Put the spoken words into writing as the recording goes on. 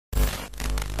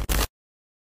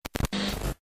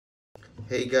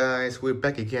Hey guys, we're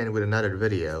back again with another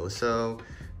video. So,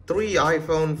 3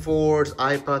 iPhone 4s,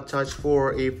 iPod Touch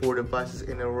 4, A4 devices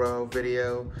in a row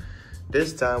video.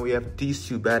 This time we have these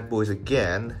two bad boys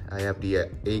again. I have the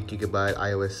 8GB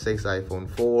iOS 6 iPhone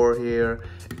 4 here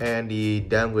and the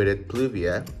downgraded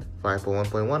Pluvia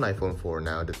 5.1.1 iPhone 4.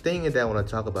 Now, the thing that I want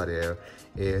to talk about here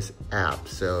is apps.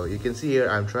 So you can see here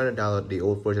I'm trying to download the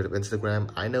old version of Instagram.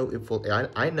 I know it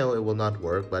will not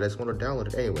work, but I just want to download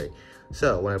it anyway.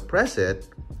 So when I press it,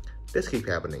 this keeps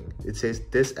happening. It says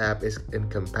this app is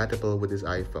incompatible with this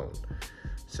iPhone.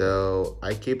 So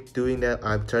I keep doing that.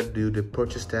 I've tried to do the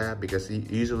purchase tab because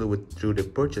usually through the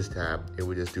purchase tab, it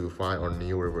would just do fine on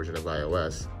newer version of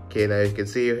iOS. Okay, now you can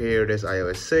see here, there's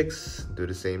iOS 6, do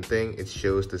the same thing. It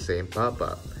shows the same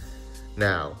pop-up.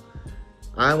 Now,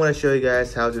 I want to show you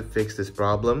guys how to fix this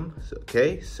problem.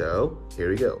 Okay, so here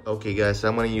we go. Okay guys, so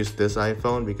I'm going to use this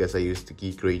iPhone because I used the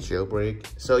geek-grade jailbreak.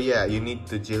 So yeah, you need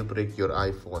to jailbreak your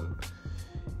iPhone.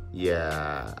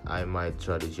 Yeah, I might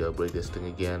try to jailbreak this thing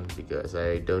again because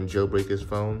I don't jailbreak this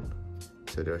phone.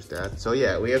 So there's that. So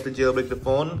yeah, we have to jailbreak the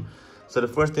phone. So the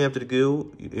first thing you have to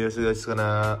do is just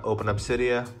gonna open up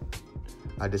Cydia.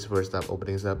 I just first time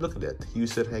opening this up. Look at that.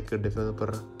 User, hacker,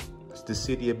 developer. It's the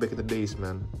Cydia back in the days,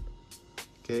 man.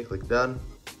 Okay, click done.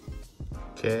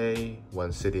 Okay,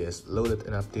 once Cydia is loaded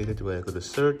and updated, we're gonna go to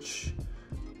search,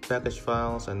 package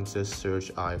files, and just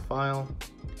search iFile.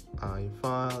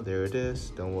 iFile, there it is.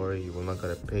 Don't worry, you will not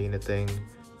gonna pay anything.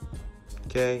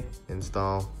 Okay,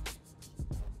 install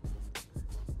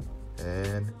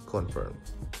and confirm.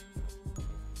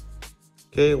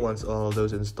 Okay, once all of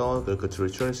those installed, go to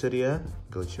return Cydia,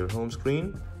 go to your home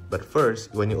screen. But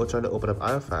first, when you try to open up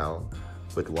iFile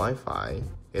with Wi-Fi,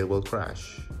 it will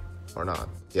crash or not.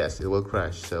 Yes, it will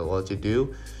crash. So what you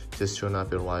do, just turn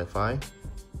off your Wi-Fi,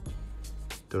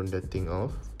 turn that thing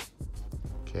off.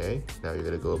 Okay, now you're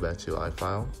gonna go back to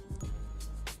iFile,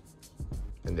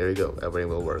 and there you go, everything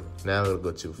will work. Now we'll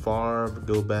go to far,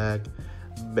 go back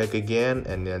again,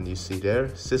 and then you see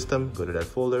there system, go to that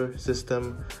folder,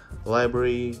 system,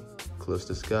 library, close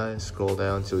this guy, scroll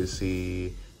down till you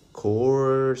see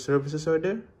core services right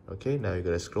there. Okay, now you're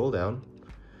gonna scroll down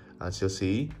until you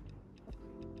see,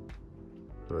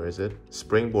 where is it?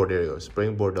 Springboard, there you go,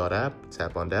 springboard.app,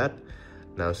 tap on that.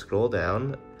 Now scroll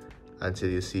down until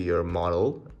you see your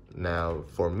model. Now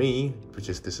for me, which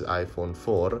is this iPhone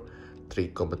 4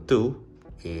 3.2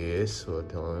 is,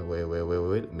 wait,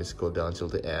 let me scroll down till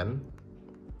the end.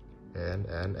 And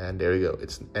there you go,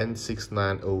 it's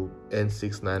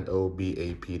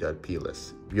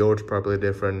N690bap.plist. Yours probably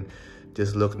different.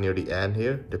 Just look near the end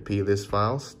here, the plist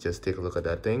files. Just take a look at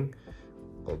that thing.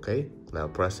 Okay, now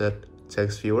press it,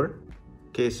 text viewer.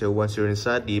 Okay, so once you're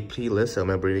inside the plist, I'm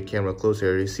gonna bring the camera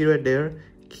closer. You see right there,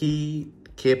 key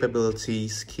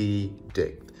capabilities, key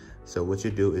dict. So what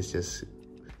you do is just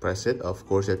press it. Of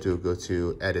course, you have to go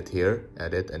to edit here,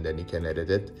 edit, and then you can edit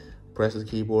it. Press the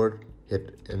keyboard,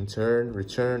 hit enter,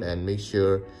 return, and make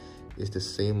sure it's the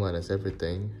same line as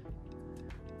everything,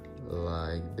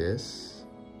 like this.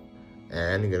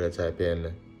 And you're gonna type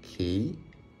in key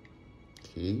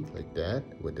like that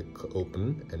with the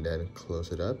open, and then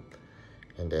close it up,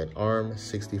 and then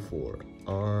ARM64,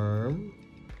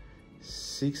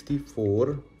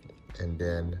 and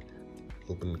then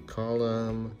open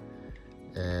column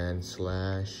and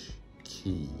slash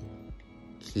key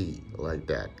like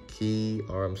that, key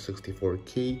ARM64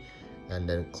 key, and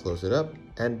then close it up,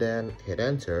 and then hit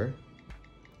enter,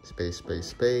 space,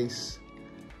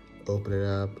 open it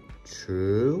up,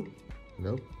 true,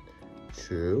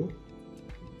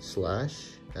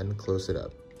 slash, and close it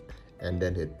up, and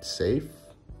then hit save,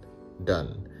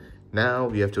 done. Now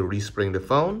we have to respring the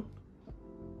phone.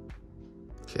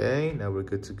 Okay, now we're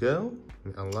good to go.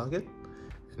 Unlock it,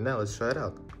 and now let's try it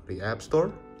out. The App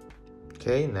Store.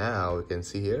 Okay, now we can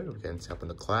see here, we can tap on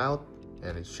the cloud,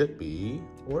 and it should be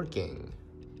working.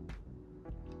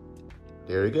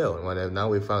 There we go. And now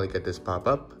we finally get this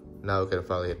pop-up. Now we can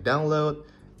finally hit download,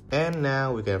 and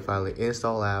now we can finally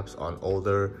install apps on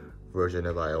older version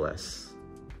of iOS.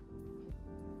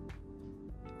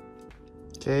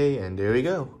 Okay, and there we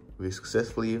go. We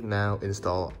successfully now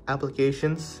install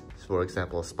applications, for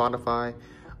example Spotify,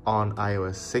 on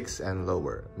iOS 6 and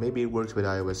lower. Maybe it works with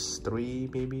iOS 3,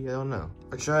 maybe, I don't know.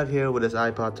 I tried here with this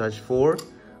iPod Touch 4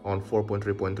 on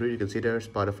 4.3.3. You can see there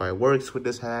Spotify works with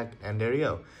this hack, and there you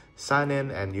go. Sign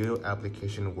in and your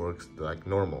application works like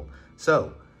normal.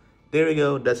 So there you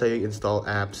go, that's how you install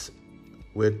apps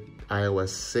with iOS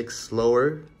 6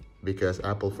 lower, because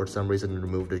Apple for some reason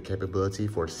removed the capability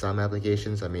for some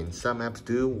applications. I mean, some apps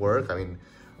do work. I mean,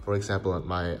 for example, on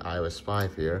my iOS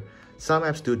 5 here, some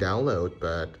apps do download,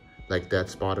 but like that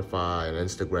Spotify and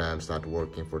Instagram's not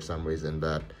working for some reason,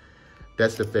 but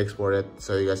that's the fix for it.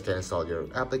 So you guys can install your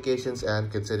applications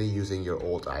and consider using your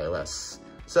old iOS.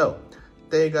 So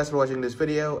thank you guys for watching this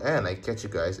video, and I catch you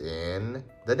guys in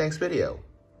the next video.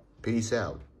 Peace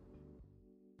out.